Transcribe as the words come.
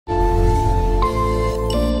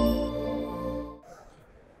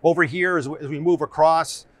Over here, as we move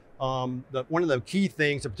across, one of the key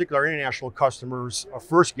things, in particular our international customers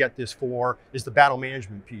first get this for, is the battle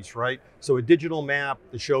management piece, right? So a digital map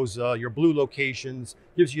that shows your blue locations,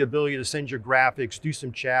 gives you the ability to send your graphics, do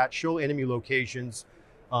some chat, show enemy locations.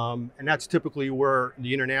 And that's typically where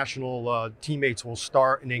the international teammates will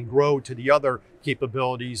start and then grow to the other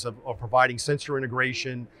capabilities of providing sensor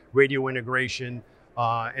integration, radio integration,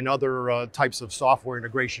 and other types of software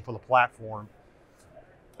integration for the platform.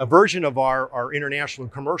 A version of our international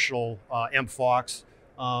and commercial MFoCS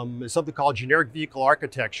is something called generic vehicle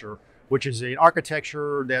architecture, which is an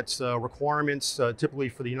architecture that's requirements typically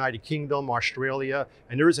for the United Kingdom, Australia,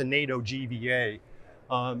 and there is a NATO GVA.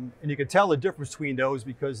 And you can tell the difference between those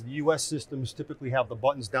because the US systems typically have the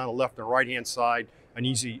buttons down the left and right-hand side, an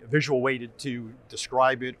easy visual way to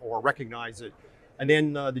describe it or recognize it. And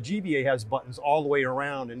then the GVA has buttons all the way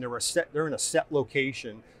around, and they're in a set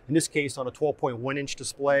location. In this case, on a 12.1-inch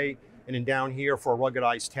display, and then down here for a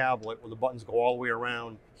ruggedized tablet, where the buttons go all the way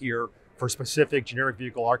around here for specific generic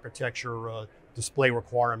vehicle architecture display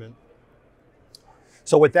requirement.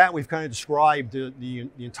 So with that, we've kind of described the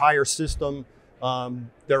entire system.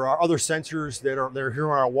 There are other sensors that are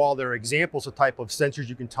here on our wall. There are examples of type of sensors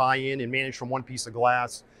you can tie in and manage from one piece of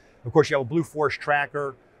glass. Of course, you have a Blue Force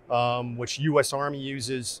tracker, which US Army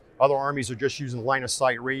uses. Other armies are just using line of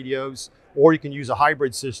sight radios, or you can use a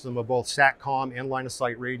hybrid system of both SATCOM and line of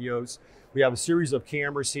sight radios. We have a series of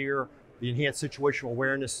cameras here, the enhanced situational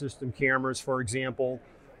awareness system cameras, for example.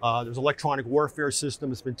 There's an electronic warfare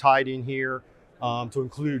system that's been tied in here to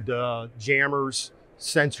include jammers,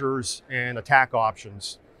 sensors, and attack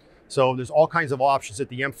options. So there's all kinds of options that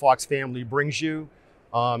the MFoCS family brings you,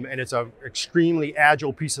 and it's an extremely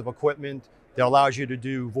agile piece of equipment that allows you to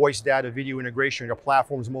do voice data video integration on your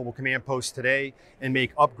platforms, mobile command posts today, and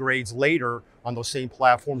make upgrades later on those same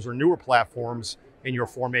platforms or newer platforms in your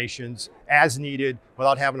formations as needed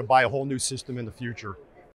without having to buy a whole new system in the future.